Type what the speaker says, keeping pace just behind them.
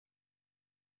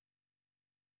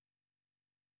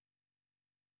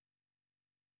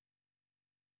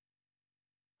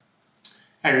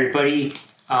Hi everybody.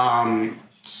 I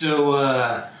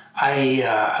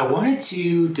wanted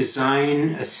to design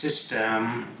a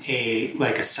system, a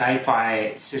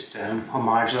sci-fi system, a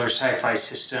modular sci-fi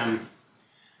system.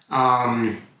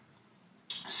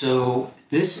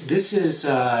 This is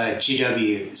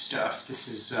GW stuff. This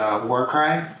is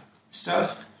Warcry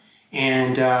stuff,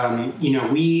 and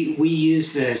we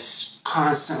use this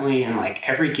constantly in like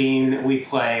every game that we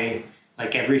play,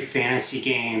 like every fantasy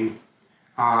game.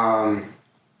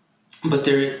 But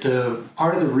the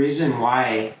part of the reason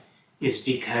why is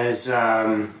because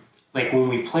like when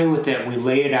we play with it, we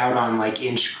lay it out on like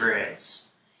inch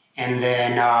grids, and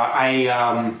then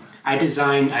I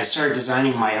started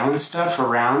designing my own stuff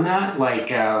around that. Like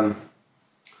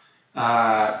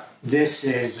this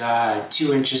is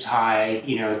 2 inches high,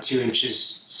 2 inches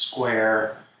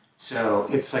square, so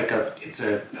it's like a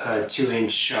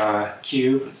 2-inch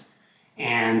cube,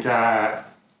 and I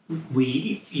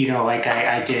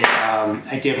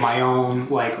did my own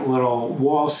like little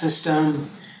wall system.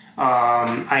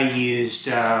 I used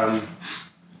some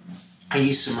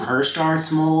Hearst Arts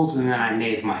molds, and then I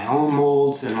made my own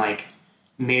molds and like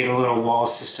made a little wall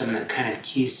system that kind of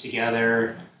keys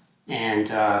together and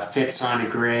fits on a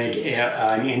grid,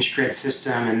 an inch grid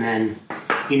system. And then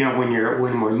when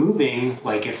we're moving,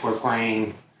 like if we're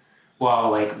playing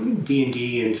like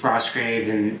D&D and Frostgrave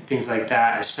and things like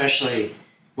that, especially,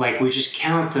 like we just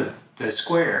count the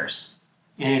squares,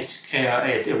 and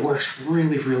it works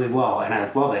really, really well, and I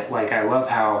love it. Like I love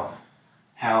how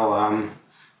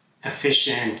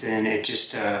efficient, and it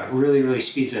just really, really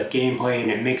speeds up gameplay,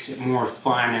 and it makes it more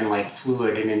fun and like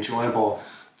fluid and enjoyable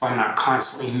if I'm not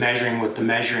constantly measuring with the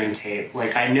measuring tape.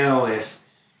 Like I know if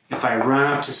I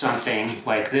run up to something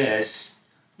like this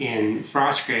in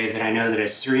Frostgrave, that I know that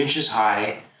it's 3 inches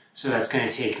high, so that's going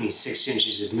to take me 6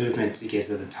 inches of movement to get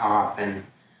to the top, and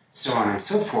so on and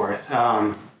so forth.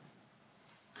 I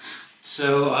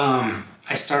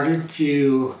started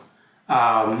to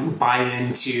buy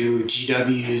into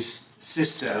GW's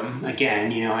system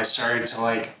again. I started to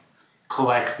like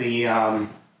collect the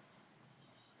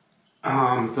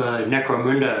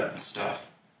Necromunda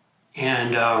stuff,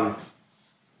 and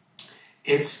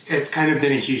it's kind of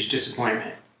been a huge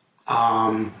disappointment.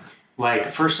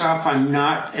 Like first off, I'm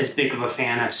not as big of a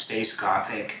fan of Space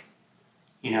Gothic.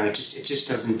 It just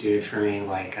doesn't do it for me.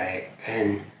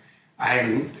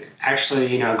 I'm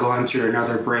actually, going through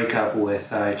another breakup with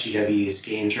GW's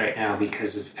games right now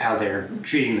because of how they're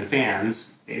treating the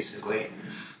fans, basically.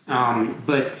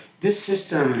 But this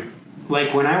system,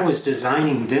 like when I was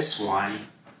designing this one,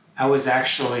 I was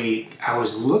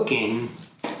looking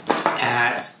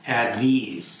at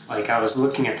these. Like I was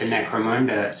looking at the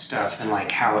Necromunda stuff and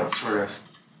like how it sort of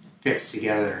fits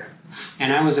together.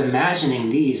 And I was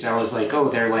imagining these. I was like, oh,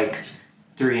 they're like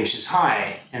 3 inches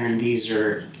high, and then these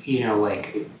are,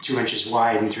 like 2 inches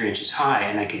wide and 3 inches high,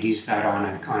 and I could use that on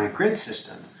a grid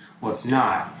system. Well, it's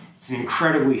not. It's an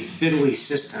incredibly fiddly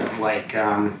system. Like,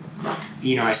 I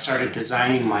started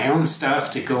designing my own stuff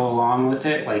to go along with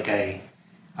it. Like I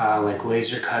like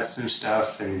laser cut some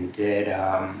stuff and did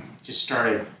just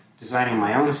started designing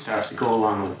my own stuff to go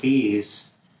along with these.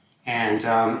 And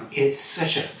it's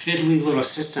such a fiddly little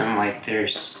system. Like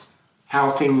there's how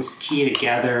things key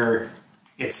together.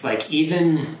 It's like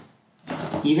even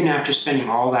after spending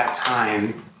all that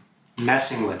time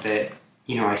messing with it,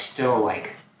 I still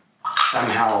like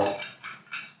somehow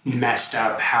messed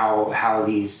up how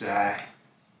these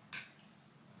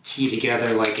key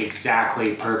together like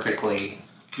exactly perfectly,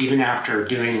 even after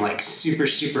doing like super,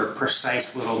 super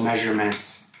precise little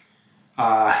measurements.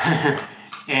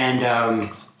 And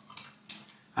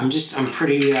I'm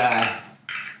pretty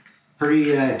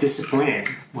disappointed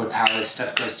with how this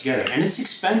stuff goes together, and it's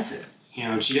expensive.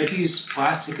 GW's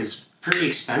plastic is pretty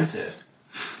expensive,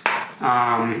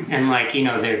 and like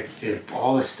they're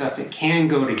all this stuff that can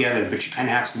go together, but you kind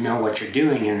of have to know what you're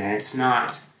doing, and it's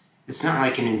not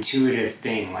like an intuitive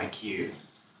thing. Like it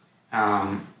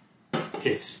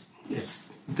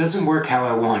doesn't work how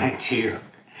I want it to.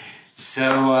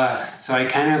 So I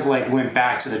kind of like went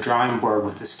back to the drawing board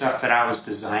with the stuff that I was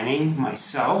designing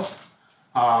myself,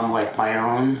 like my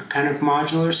own kind of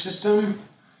modular system.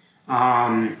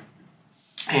 And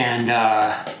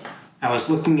I was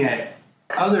looking at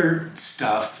other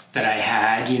stuff that I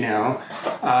had,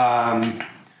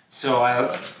 so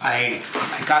I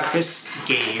got this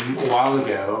game a while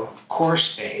ago, Core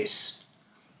Space.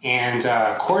 And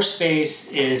Core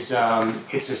Space is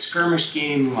it's a skirmish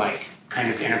game, like kind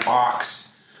of in a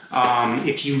box.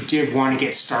 If you did want to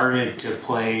get started to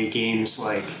play games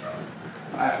like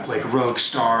Rogue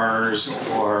Stars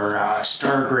or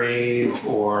Stargrave,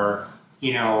 or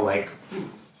like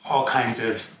all kinds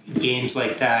of games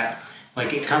like that.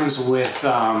 Like it comes with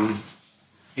a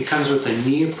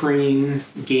neoprene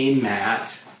game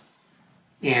mat,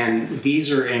 and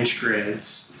these are inch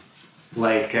grids.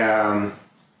 Like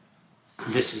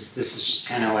this is just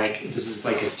kind of like, this is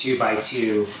like a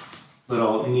 2x2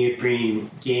 little neoprene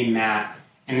game mat,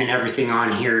 and then everything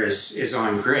on here is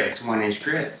on grids, 1-inch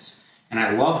grids, and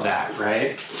I love that,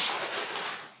 right?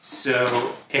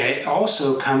 So it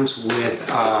also comes with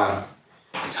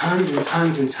tons and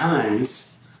tons and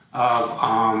tons of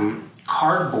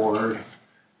cardboard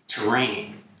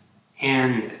terrain,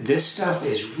 and this stuff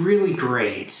is really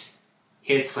great.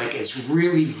 It's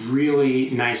really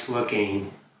nice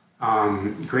looking,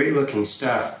 great looking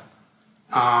stuff,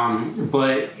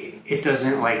 but it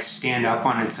doesn't like stand up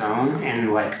on its own,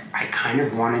 and like I kind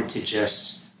of wanted to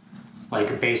just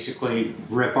like basically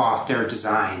rip off their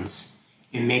designs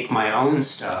and make my own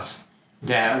stuff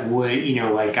that would, you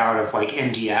know, like out of like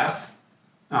MDF,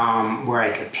 where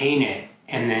I could paint it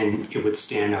and then it would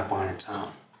stand up on its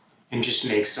own, and just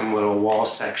make some little wall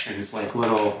sections, like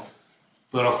little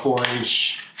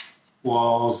 4-inch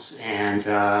walls. And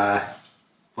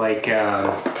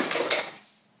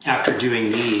after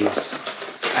doing these,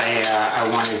 I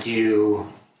want to do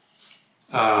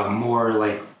more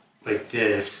like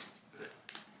this.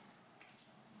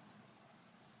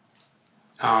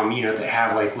 You know, that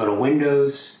have like little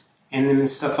windows in them and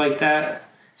stuff like that.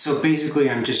 So basically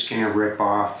I'm just gonna rip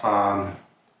off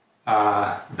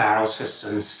battle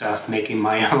system stuff, making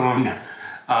my own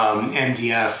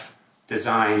MDF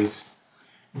designs.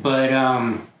 But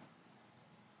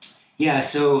yeah,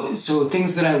 so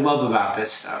things that I love about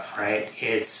this stuff, right?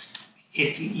 It's,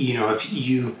 if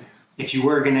you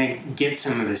were gonna get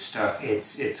some of this stuff,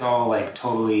 it's all like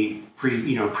totally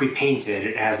pre-painted.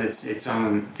 It has its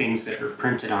own things that are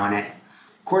printed on it.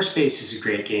 Core Space is a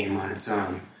great game on its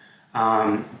own,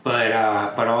 but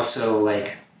also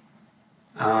like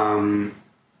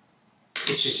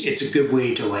it's a good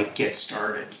way to like get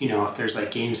started. You know, if there's like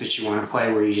games that you want to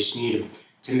play where you just need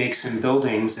to make some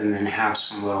buildings and then have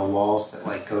some little walls that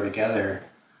like go together,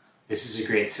 this is a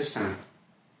great system.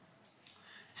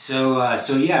 So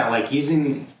yeah, like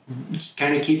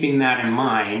kind of keeping that in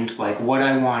mind, like what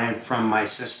I wanted from my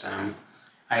system,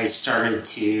 I started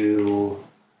to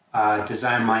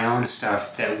design my own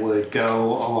stuff that would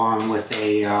go along with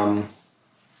a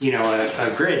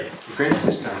grid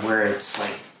system, where it's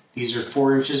like, these are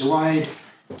 4 inches wide,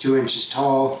 2 inches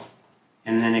tall,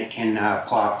 and then it can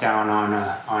plop down on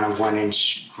a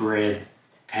 1-inch grid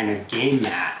kind of game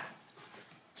mat.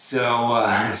 So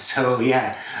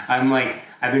yeah,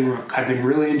 I've been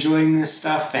really enjoying this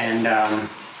stuff, and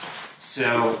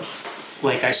so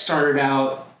like I started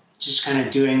out just kind of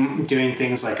doing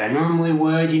things like I normally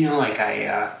would, you know, like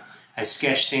I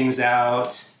sketch things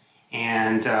out,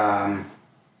 and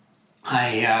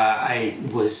I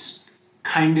was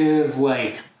kind of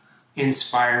like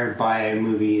inspired by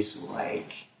movies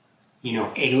like, you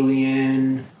know,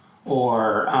 Alien,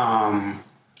 or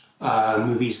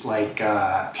movies like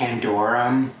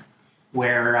Pandorum,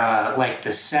 where like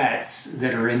the sets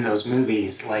that are in those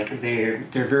movies, like they're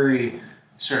very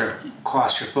sort of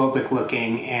claustrophobic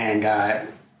looking, and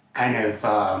kind of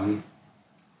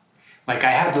like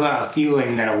I have a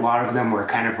feeling that a lot of them were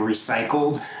kind of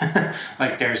recycled.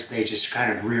 Like they just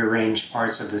kind of rearranged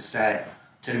parts of the set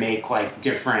to make like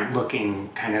different looking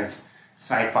kind of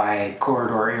sci-fi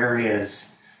corridor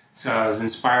areas. So I was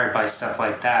inspired by stuff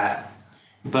like that.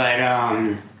 But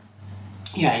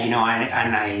yeah, you know,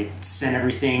 I sent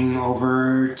everything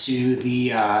over to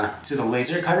the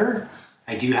laser cutter.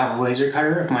 I do have a laser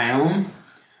cutter of my own.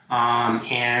 I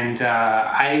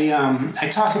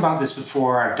talked about this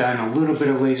before. I've done a little bit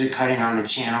of laser cutting on the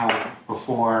channel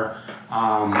before.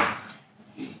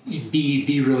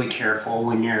 Be really careful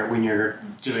when you're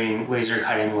doing laser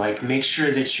cutting. Like, make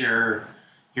sure that your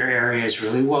area is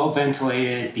really well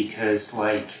ventilated, because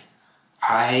like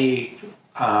I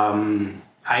cut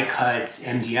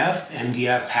MDF.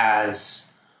 MDF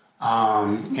has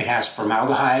it has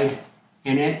formaldehyde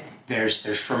in it.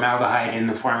 There's formaldehyde in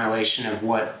the formulation of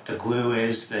what the glue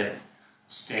is that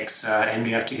sticks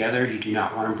MDF together. You do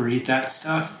not want to breathe that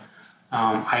stuff.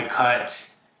 I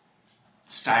cut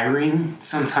styrene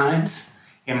sometimes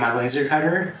in my laser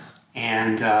cutter,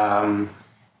 and I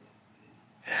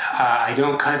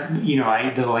don't cut, you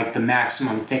know, the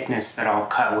maximum thickness that I'll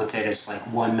cut with it is like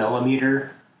 1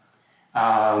 millimeter.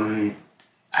 In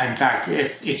fact,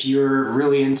 if you're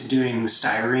really into doing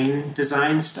styrene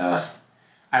design stuff,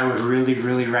 I would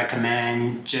really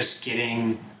recommend just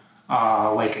getting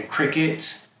like a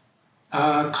Cricut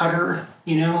cutter,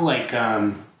 you know, like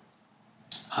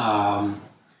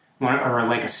or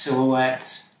like a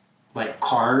silhouette, like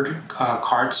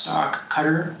cardstock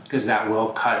cutter, because that will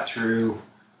cut through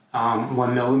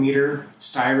 1mm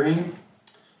styrene,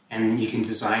 and you can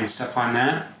design stuff on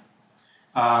that.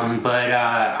 But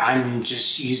I'm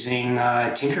just using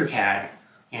Tinkercad,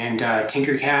 and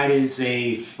Tinkercad is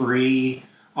a free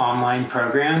online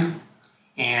program,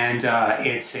 and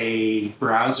it's a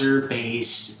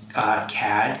browser-based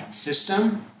CAD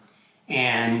system,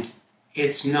 and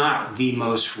it's not the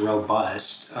most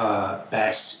robust,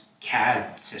 best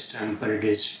CAD system, but it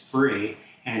is free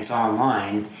and it's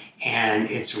online, and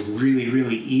it's a really,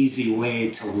 really easy way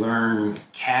to learn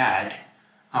CAD.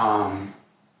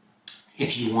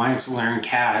 If you wanted to learn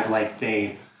CAD, like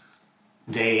they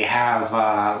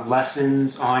have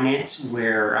lessons on it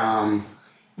where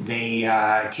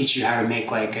they teach you how to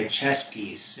make like a chess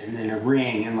piece and then a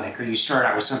ring, and like, or you start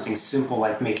out with something simple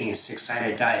like making a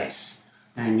 6-sided dice,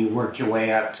 and then you work your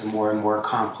way up to more and more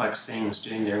complex things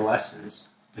during their lessons.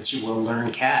 But you will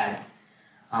learn CAD.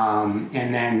 And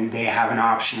then they have an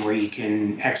option where you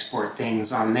can export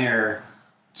things on there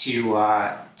to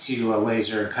a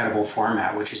laser cuttable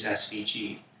format, which is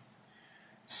SVG.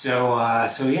 So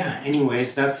yeah,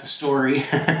 anyways, that's the story.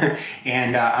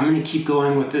 And I'm gonna keep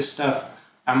going with this stuff.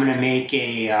 I'm gonna make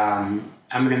a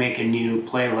new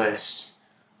playlist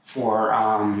for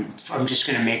I'm just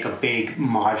gonna make a big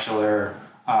modular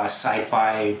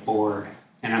sci-fi board,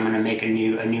 and I'm gonna make a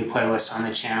new playlist on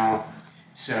the channel.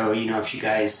 So, you know, if you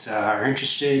guys are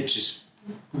interested, just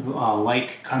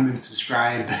like, comment,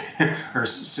 subscribe, or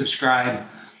subscribe,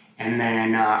 and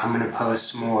then I'm gonna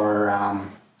post more,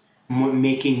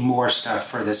 making more stuff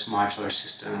for this modular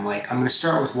system. Like, I'm gonna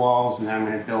start with walls, and then I'm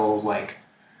gonna build, like,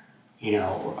 you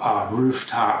know,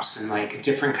 rooftops and like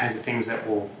different kinds of things that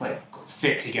will like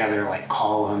fit together, like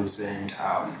columns and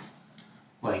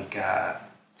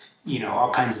you know,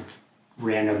 all kinds of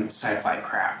random sci-fi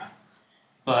crap.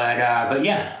 But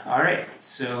yeah, all right.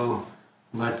 So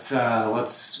let's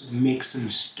make some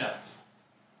stuff.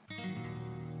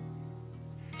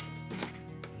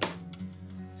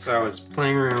 So I was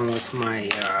playing around with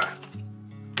my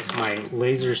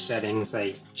laser settings.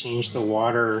 I changed the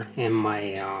water in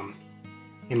my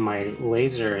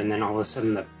laser, and then all of a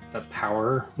sudden the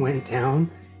power went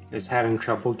down. It was having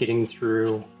trouble getting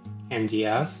through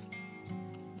MDF.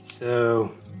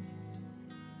 So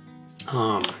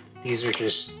these are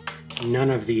just,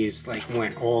 none of these like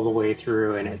went all the way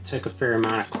through, and it took a fair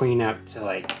amount of cleanup to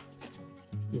like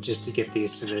just to get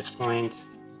these to this point.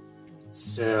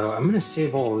 So I'm gonna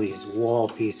save all of these wall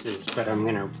pieces, but I'm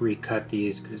gonna recut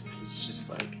these because it's just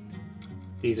like,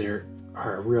 these are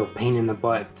a real pain in the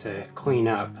butt to clean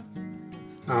up.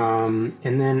 And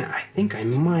then I think I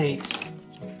might,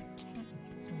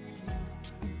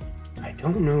 I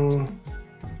don't know,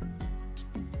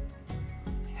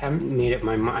 haven't made up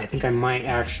my mind. I think I might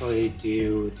actually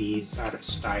do these out of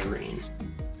styrene,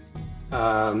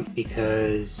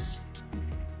 because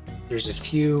there's a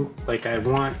few, like I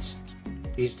want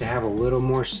these to have a little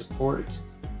more support,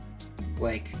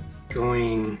 like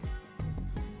going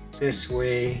this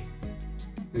way,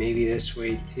 maybe this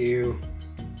way too.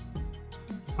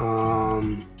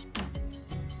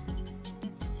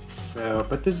 So,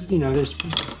 but this, you know, this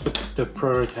is the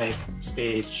prototype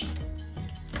stage,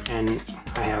 and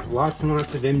I have lots and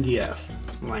lots of MDF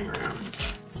lying around.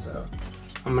 So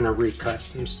I'm gonna recut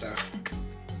some stuff.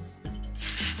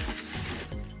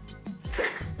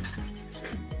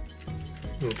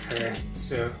 Okay,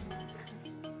 so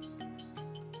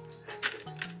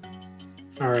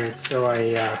alright, so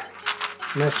I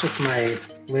messed with my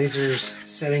laser's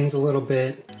settings a little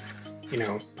bit, you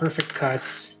know, perfect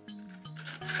cuts.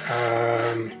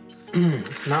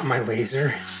 It's not my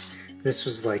laser. This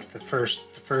was like the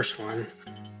first one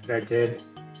that I did.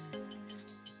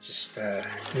 Just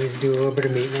need to do a little bit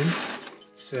of maintenance.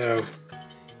 So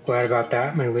glad about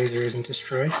that. My laser isn't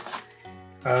destroyed.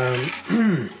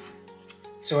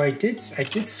 So I did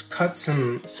cut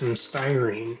some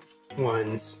styrene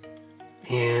ones,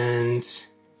 and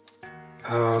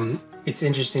it's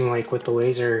interesting, like with the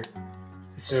laser.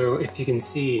 So if you can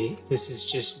see, this is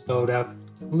just bowed up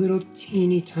a little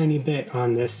teeny tiny bit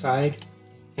on this side,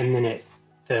 and then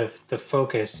the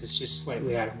focus is just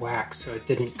slightly out of whack, so it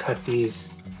didn't cut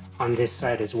these on this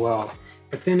side as well.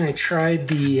 But then I tried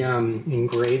the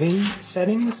engraving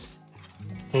settings,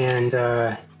 and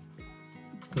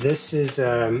this is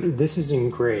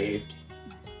engraved.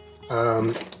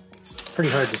 It's pretty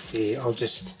hard to see. I'll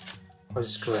just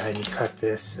go ahead and cut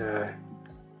this.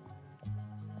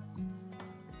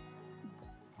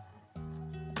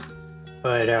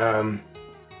 But I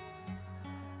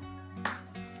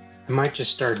I might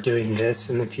just start doing this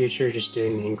in the future, just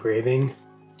doing the engraving,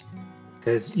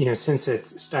 because you know, since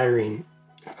it's styrene,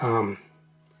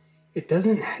 it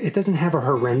doesn't have a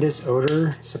horrendous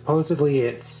odor. Supposedly,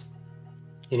 it's,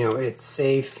 you know, it's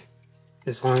safe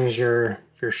as long as your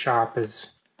shop is,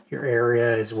 your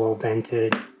area is well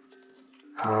vented.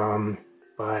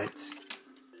 But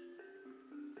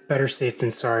better safe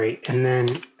than sorry. And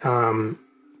then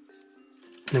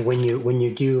when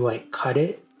you do like cut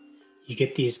it, you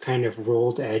get these kind of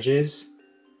rolled edges,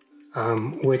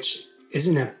 which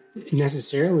isn't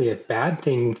necessarily a bad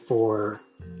thing for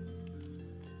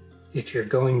if you're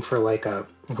going for like a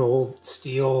rolled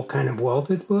steel kind of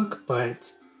welded look,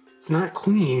 but it's not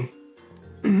clean.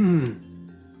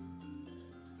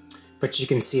 But you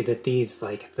can see that these,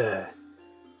 like the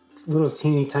little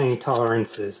teeny tiny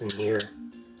tolerances in here.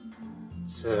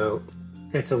 So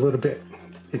it's a little bit,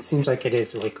 it seems like it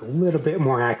is like a little bit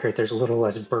more accurate. There's a little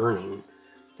less burning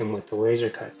than with the laser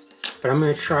cuts. But I'm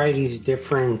going to try these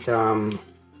different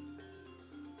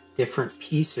different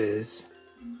pieces,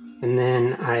 and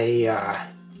then I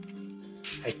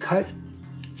cut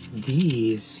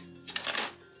these.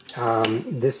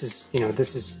 This is, you know,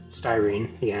 this is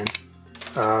styrene again,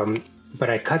 but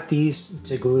I cut these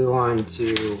to glue on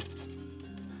to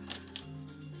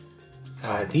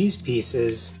these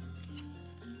pieces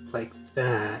like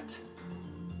that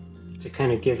to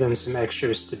kind of give them some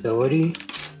extra stability.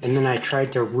 And then I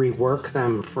tried to rework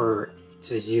them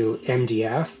to do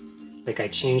MDF. Like I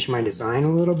changed my design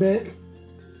a little bit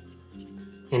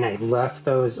and I left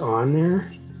those on there,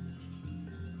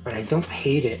 but I don't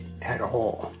hate it at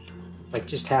all. Like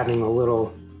just having a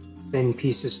little thin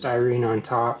piece of styrene on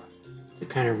top to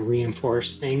kind of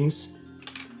reinforce things.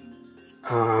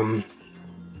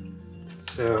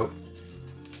 So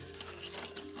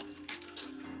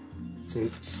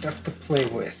some stuff to play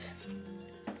with.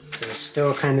 So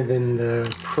still kind of in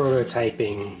the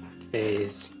prototyping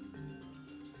phase.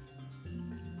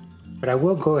 But I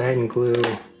will go ahead and glue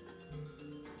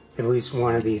at least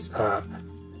one of these up.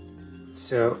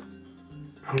 So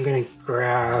I'm gonna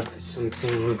grab some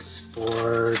things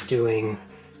for doing,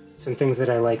 some things that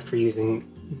I like for using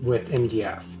with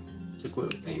MDF to glue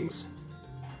things.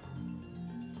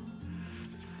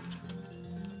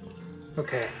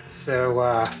 Okay,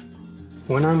 so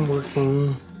when I'm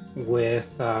working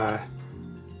with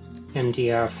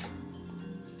MDF,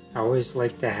 I always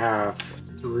like to have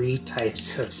 3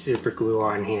 types of super glue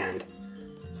on hand.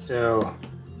 So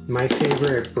my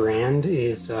favorite brand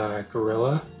is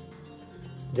Gorilla.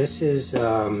 This is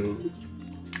the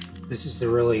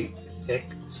really thick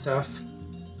stuff.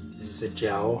 This is a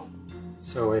gel,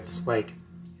 so it's like,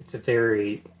 it's a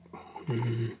very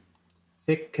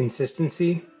thick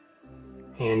consistency,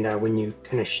 and when you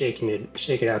kind of shake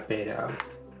it up, it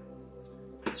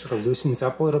sort of loosens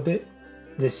up a little bit.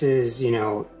 This is, you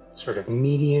know, sort of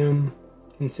medium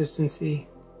consistency.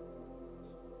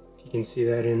 If you can see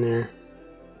that in there,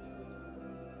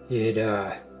 it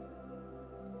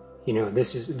you know,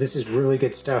 this is really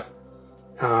good stuff.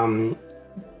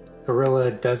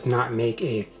 Gorilla does not make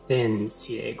a thin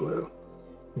CA glue.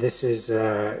 This is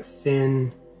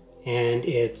thin, and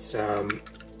it's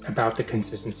about the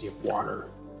consistency of water.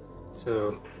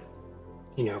 So,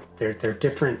 you know, they're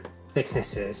different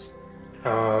thicknesses.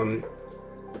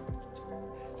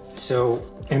 So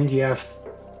MDF,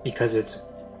 because it's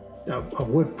a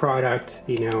wood product,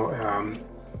 you know,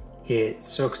 it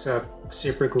soaks up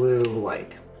super glue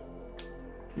like,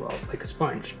 well, like a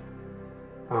sponge.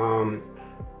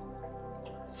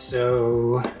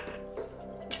 So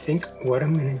I think what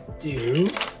I'm gonna do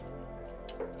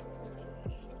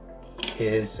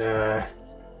is I'm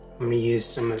gonna use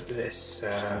some of this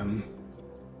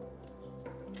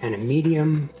kind of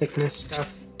medium thickness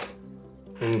stuff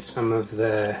in some of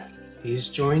these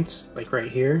joints, like right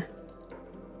here.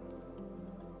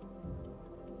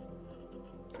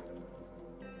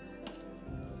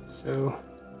 So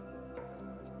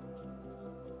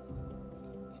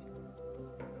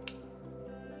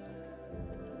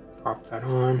pop that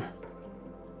on.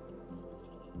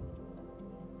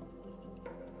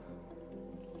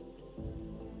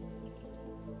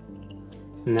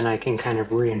 And then I can kind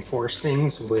of reinforce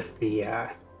things with the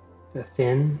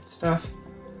thin stuff,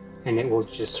 and it will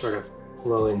just sort of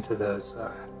flow into those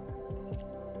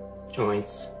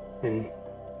joints, and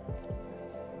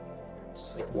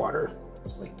just like water,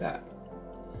 just like that.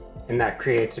 And that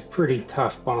creates a pretty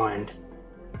tough bond.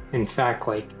 In fact,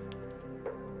 like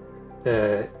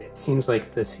it seems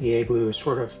like the CA glue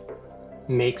sort of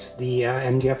makes the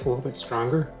MDF a little bit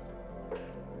stronger.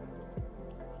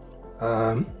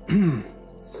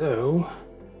 So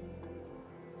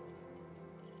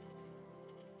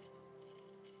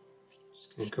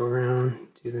gonna go around,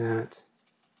 do that.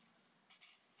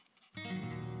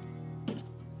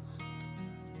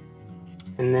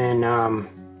 And then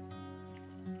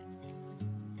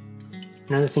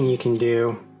another thing you can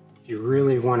do if you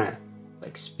really want to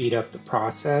like speed up the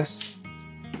process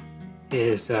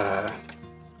is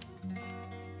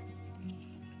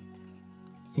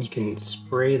you can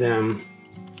spray them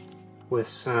with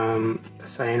some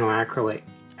cyanoacrylate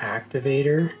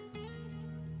activator.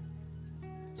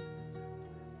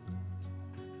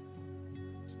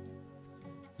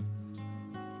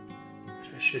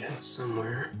 Which I should have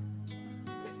somewhere.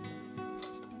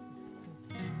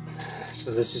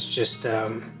 So this is just,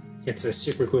 it's a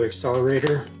super glue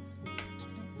accelerator,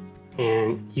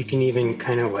 and you can even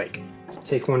kind of like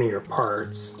take one of your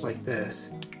parts like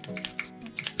this,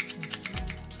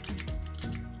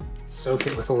 soak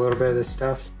it with a little bit of this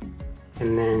stuff,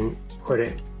 and then put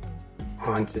it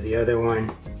onto the other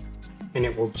one, and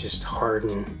it will just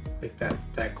harden, like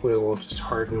that glue will just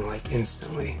harden like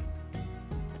instantly.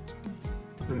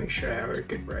 Let me make sure I have a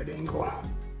good right angle.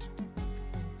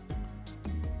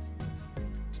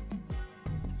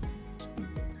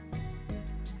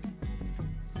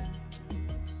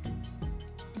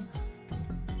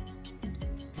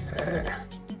 Okay.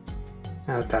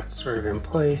 Now that that's sort of in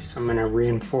place, I'm going to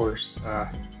reinforce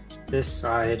this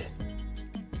side.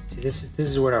 See, this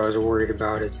is what I was worried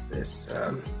about, is this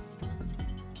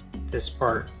this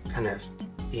part kind of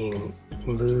being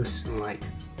loose and like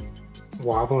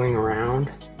wobbling around.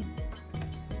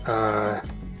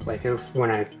 Like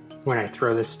when I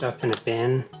throw this stuff in a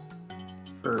bin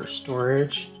for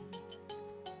storage.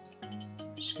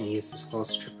 I'm just going to use this little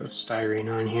strip of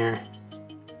styrene on here.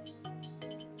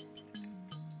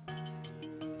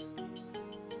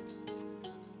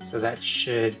 So that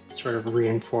should sort of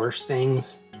reinforce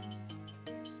things.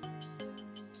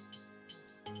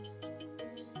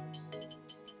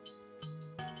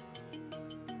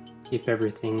 Keep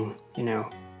everything, you know,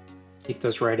 keep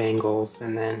those right angles,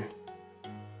 and then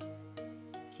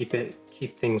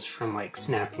keep things from like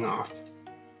snapping off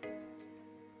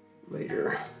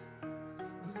later.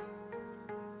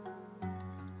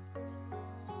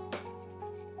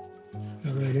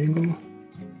 So, right angle.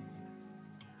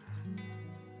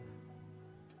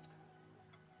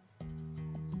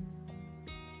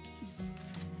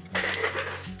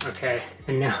 Okay,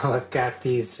 and now I've got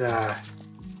these, let's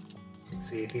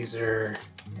see, these are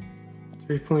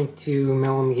 3.2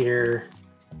 millimeter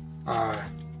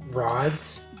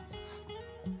rods,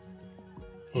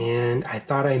 and I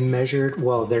thought I measured,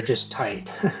 well, they're just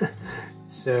tight.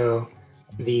 So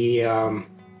the, I'm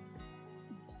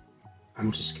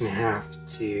just gonna have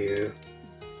to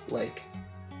like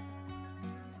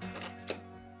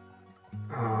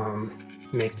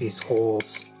make these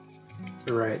holes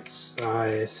the right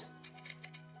size.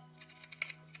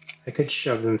 I could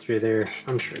shove them through there.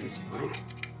 I'm sure it's fine.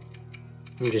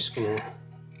 I'm just gonna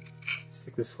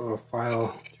stick this little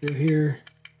file through here.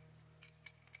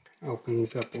 Open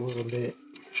these up a little bit.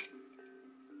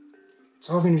 It's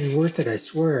all gonna be worth it, I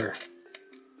swear.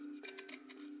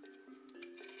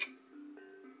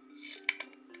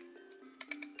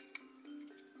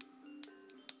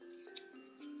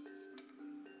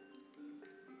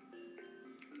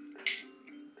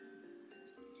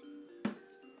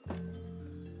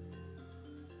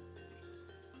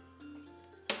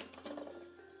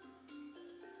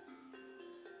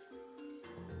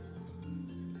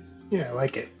 Yeah, I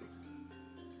like it.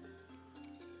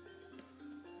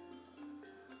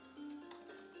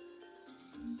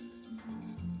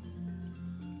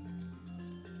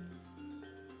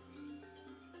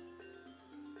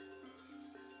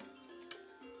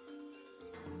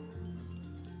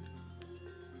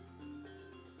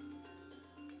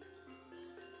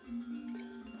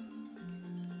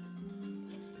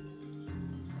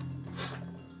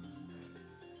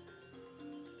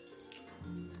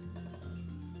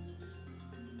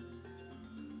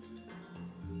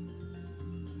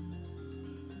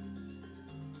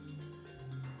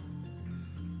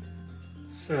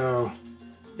 So,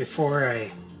 before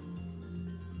I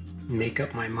make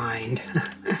up my mind,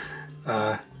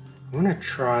 I want to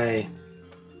try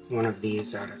one of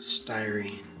these out of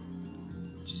styrene,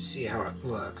 just see how it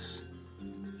looks.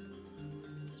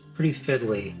 It's pretty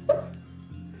fiddly,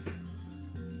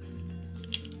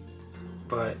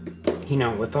 but you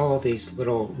know, with all these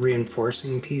little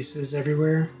reinforcing pieces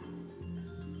everywhere,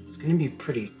 it's going to be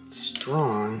pretty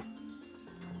strong.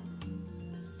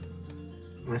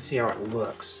 I want to see how it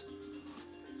looks.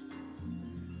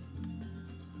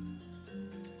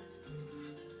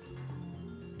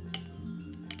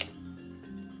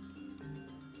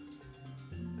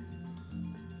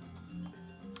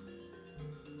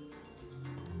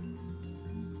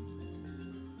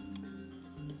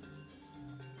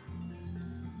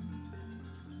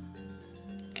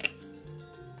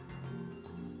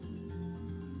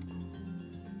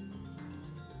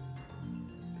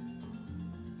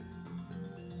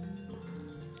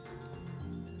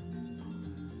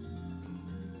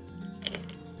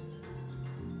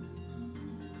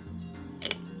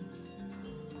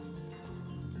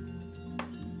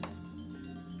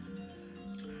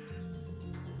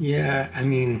 Yeah, I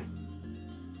mean,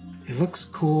 it looks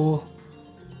cool.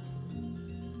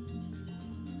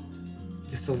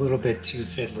 It's a little bit too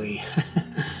fiddly.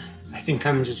 I think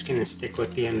I'm just gonna stick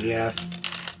with the MDF.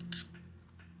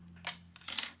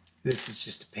 This is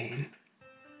just a pain.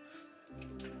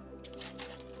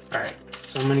 Alright,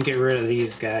 so I'm gonna get rid of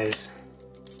these guys.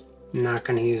 I'm not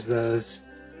gonna use those.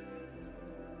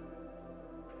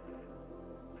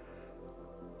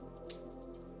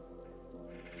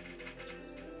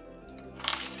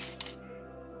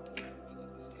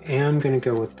 And I'm gonna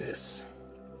go with this.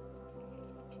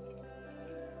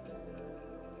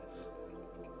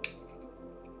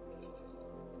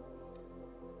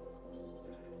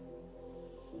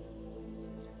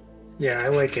 Yeah, I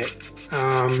like it.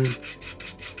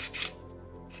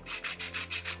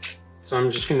 So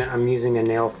I'm using a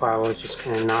nail file. It's just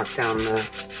gonna knock down the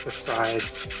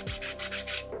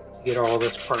sides to get all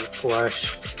this part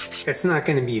flush. It's not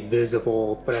gonna be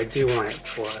visible, but I do want it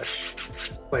flush.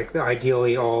 Like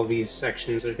ideally all these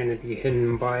sections are gonna be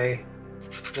hidden by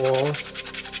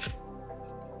walls.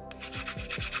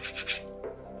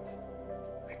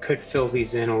 I could fill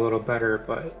these in a little better,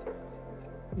 but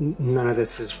none of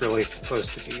this is really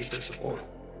supposed to be visible.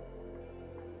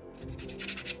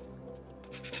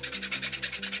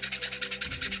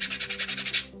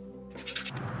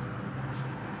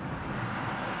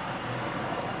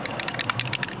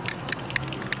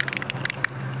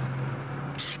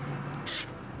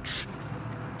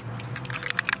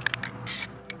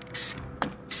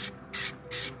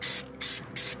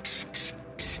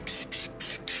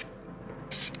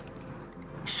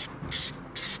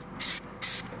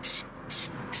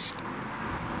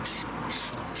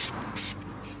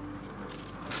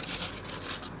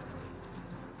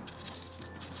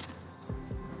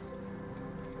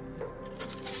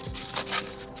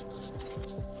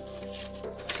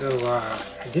 So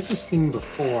I did this thing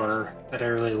before that I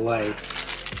really liked.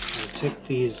 I took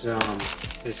these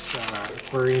this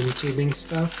aquarium tubing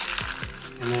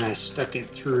stuff, and then I stuck it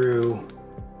through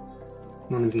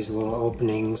one of these little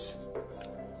openings.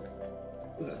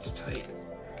 Ooh, that's tight.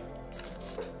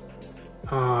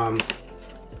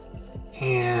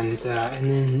 And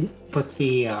then put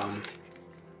the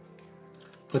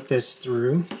put this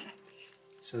through.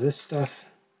 So this stuff.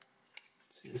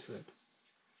 Let's see this.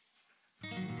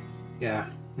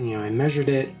 Yeah, you know, I measured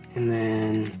it, and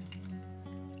then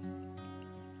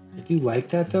I do like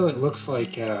that though. It looks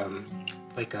like a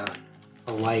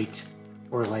light,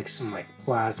 or like some like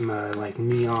plasma, like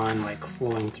neon, like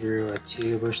flowing through a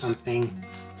tube or something.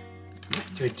 I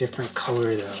might do a different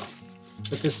color though.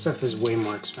 But this stuff is way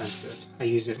more expensive. I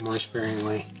use it more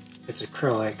sparingly. It's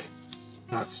acrylic,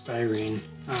 not styrene.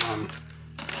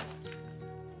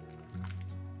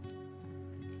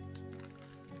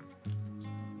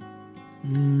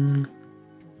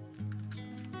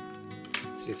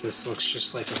 Let's see if this looks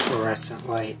just like a fluorescent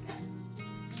light.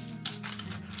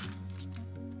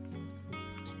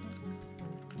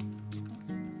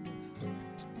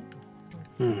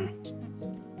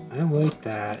 I like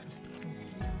that.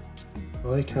 I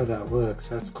like how that looks.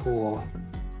 That's cool.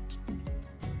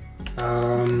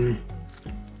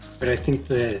 But I think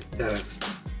the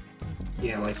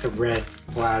like the red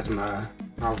plasma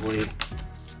probably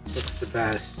looks the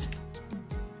best.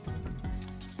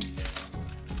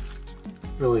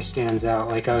 Really stands out.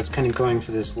 Like I was kind of going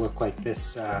for this look, like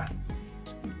this I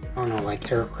don't know,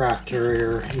 like aircraft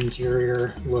carrier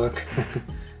interior look.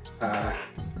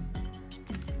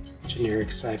 Generic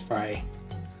sci-fi.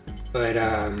 But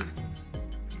yeah,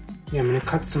 I'm gonna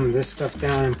cut some of this stuff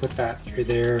down and put that through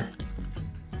there.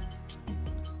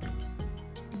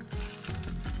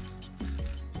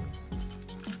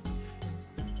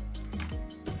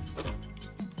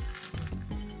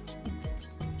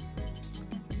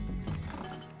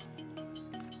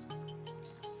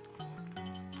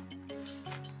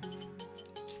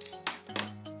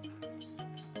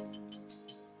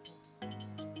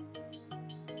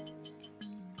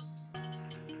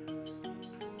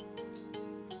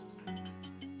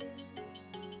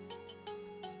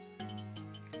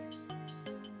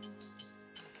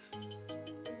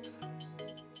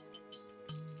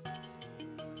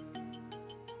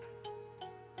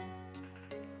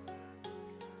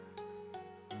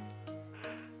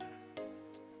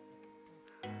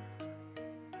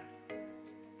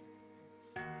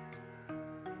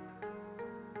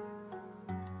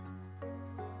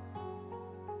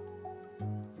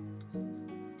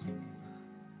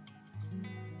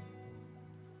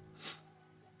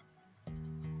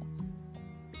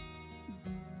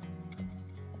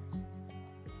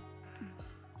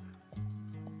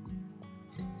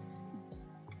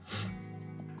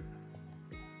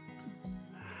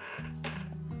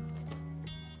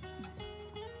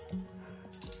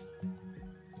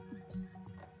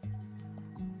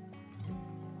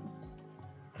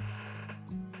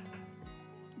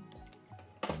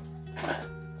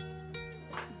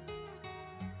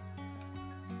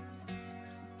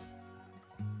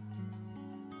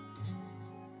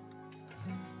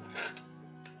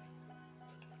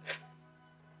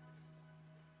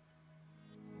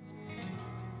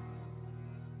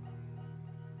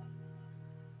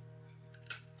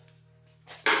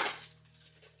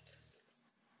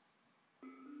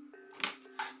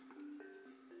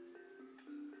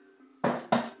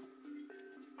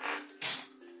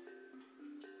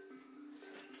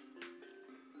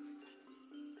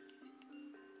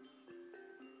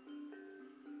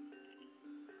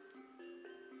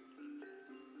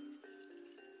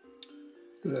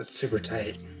 Ooh, that's super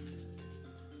tight.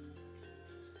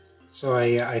 So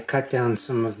I cut down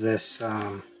some of this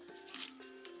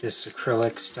this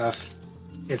acrylic stuff.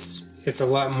 It's a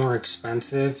lot more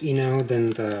expensive, you know,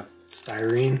 than the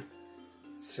styrene.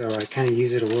 So I kind of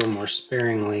use it a little more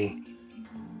sparingly.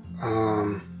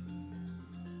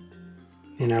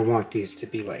 And I want these to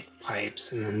be like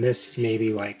pipes, and then this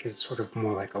maybe like is sort of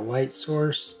more like a light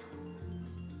source.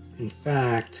 In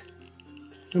fact,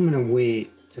 I'm gonna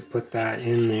wait to put that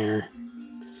in there.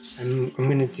 I'm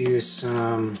gonna do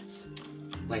some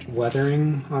like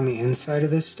weathering on the inside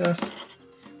of this stuff,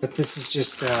 but this is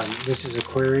just this is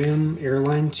aquarium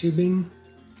airline tubing,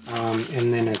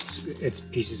 and then it's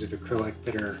pieces of acrylic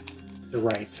that are the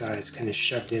right size, kind of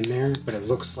shoved in there. But it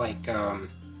looks like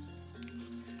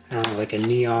I don't know, like a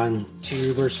neon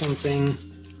tube or something,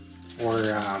 or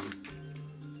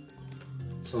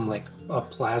some like a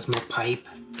plasma pipe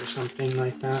or something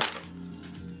like that.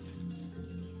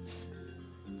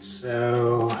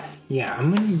 So yeah,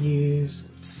 I'm gonna use,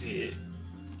 let's see,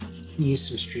 use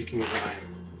some streaking grime.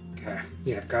 Okay,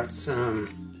 yeah, I've got some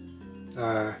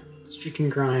streaking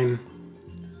grime,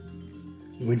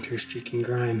 winter streaking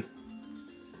grime,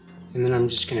 and then I'm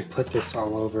just gonna put this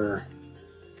all over,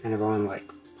 kind of on like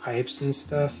pipes and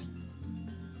stuff,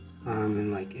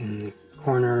 and like in the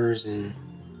corners, and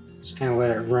just kind of let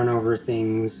it run over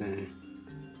things and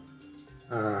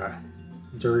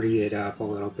dirty it up a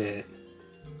little bit.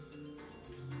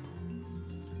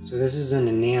 So this is an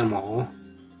enamel,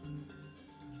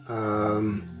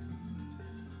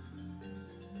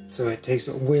 so it takes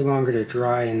way longer to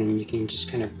dry, and then you can just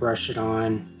kind of brush it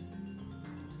on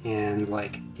and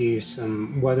like do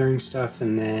some weathering stuff,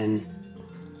 and then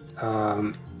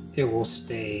it will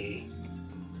stay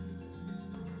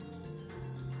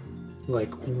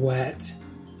like wet,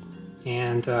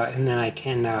 and then I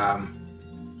can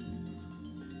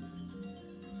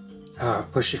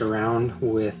push it around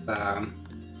with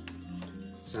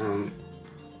some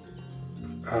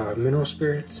mineral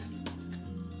spirits.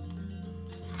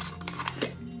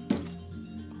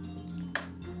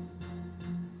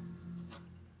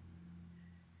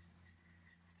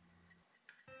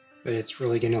 But it's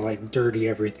really gonna like dirty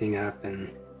everything up and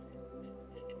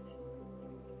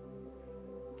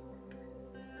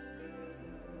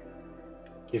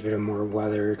give it a more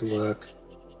weathered look.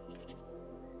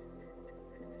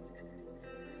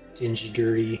 Dingy,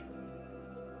 dirty.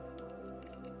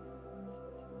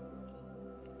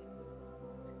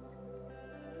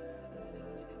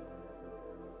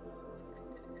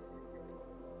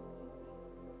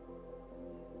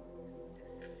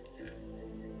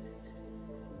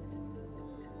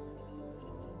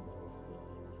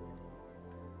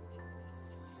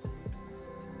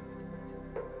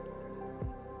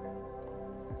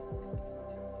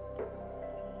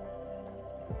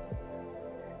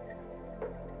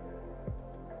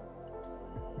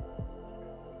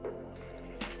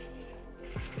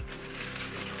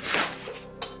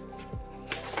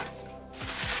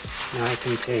 Now I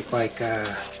can take like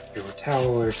a paper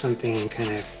towel or something and kind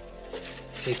of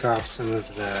take off some of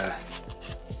the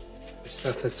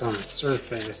stuff that's on the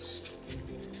surface.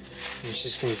 And it's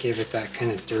just going to give it that kind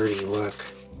of dirty look,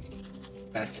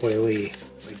 that oily,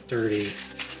 like dirty.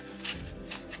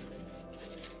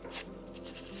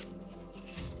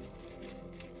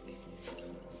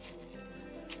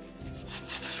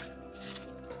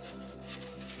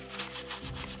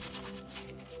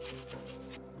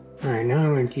 Alright, now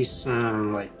I'm going to do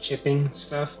some like chipping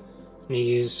stuff. I'm going to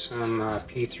use some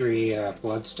P3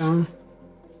 bloodstone.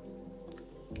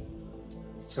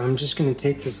 So I'm just going to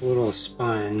take this little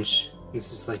sponge.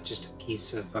 This is like just a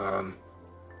piece of I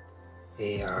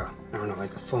don't know,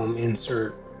 like a foam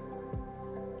insert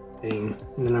thing.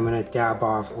 And then I'm going to dab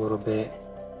off a little bit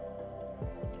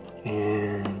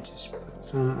and just put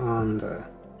some on the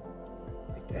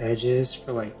edges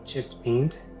for like chipped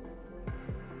paint.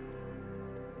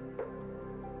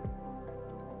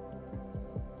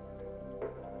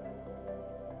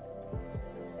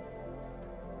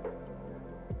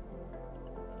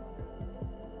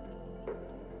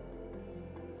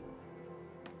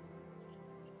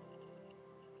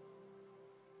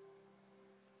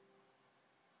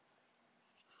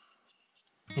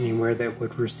 Anywhere that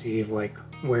would receive like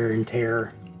wear and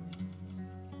tear.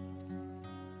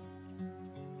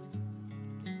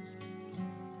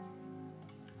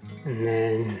 And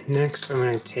then next I'm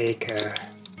going to take a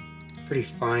pretty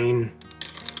fine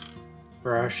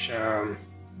brush, and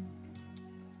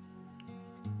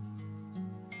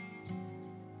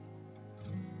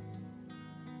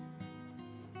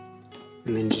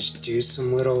then just do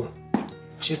some little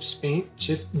chipped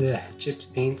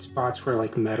paint spots where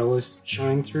like metal is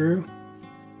showing through.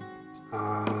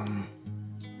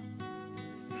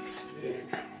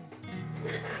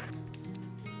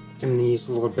 I'm going to use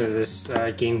a little bit of this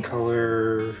game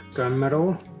color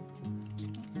gunmetal.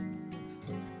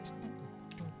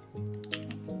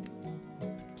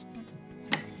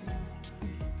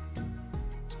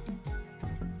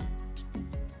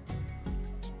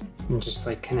 And just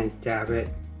like kind of dab it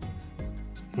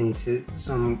into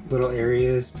some little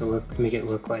areas to make it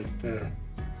look like the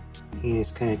paint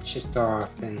is kind of chipped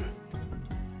off, and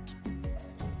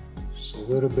just a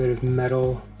little bit of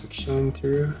metal like showing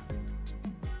through.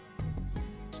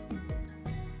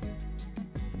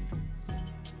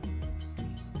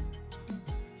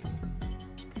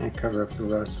 Kind of cover up the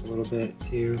rust a little bit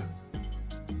too.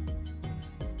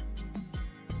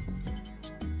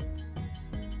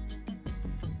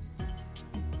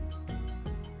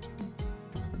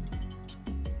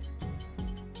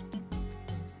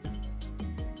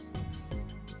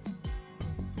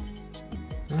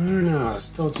 I don't know, it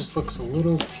still just looks a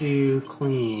little too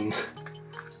clean.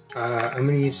 I'm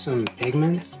going to use some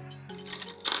pigments.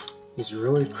 Use a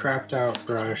really crapped out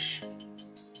brush.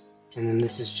 And then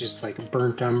this is just like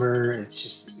burnt umber, it's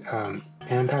just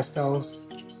pan pastels.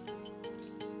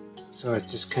 So it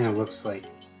just kind of looks like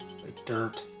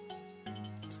dirt.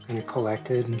 It's kind of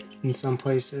collected in some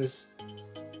places.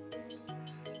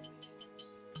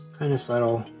 Kind of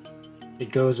subtle.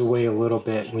 It goes away a little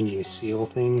bit when you seal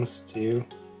things too.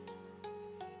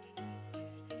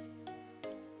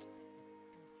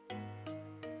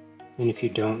 And if you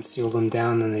don't seal them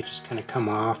down, then they just kind of come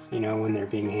off, you know, when they're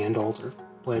being handled or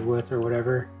played with or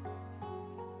whatever.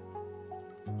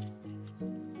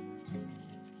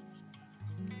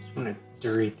 Just want to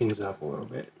dirty things up a little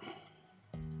bit.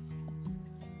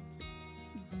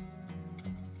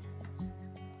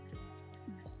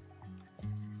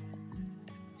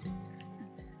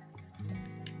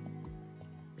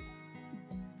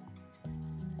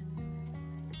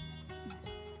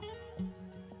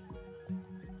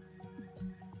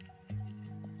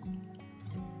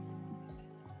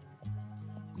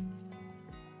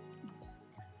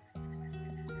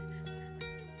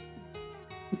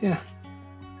 Yeah.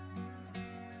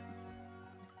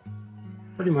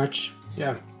 Pretty much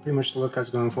the look I was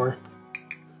going for.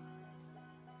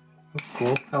 That's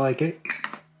cool, I like it.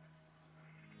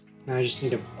 Now I just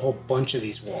need a whole bunch of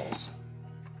these walls.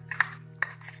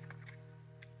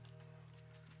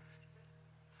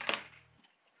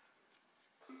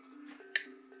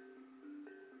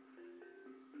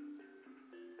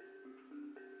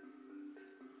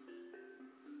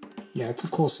 Yeah, it's a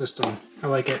cool system. I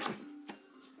like it.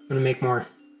 I'm gonna make more.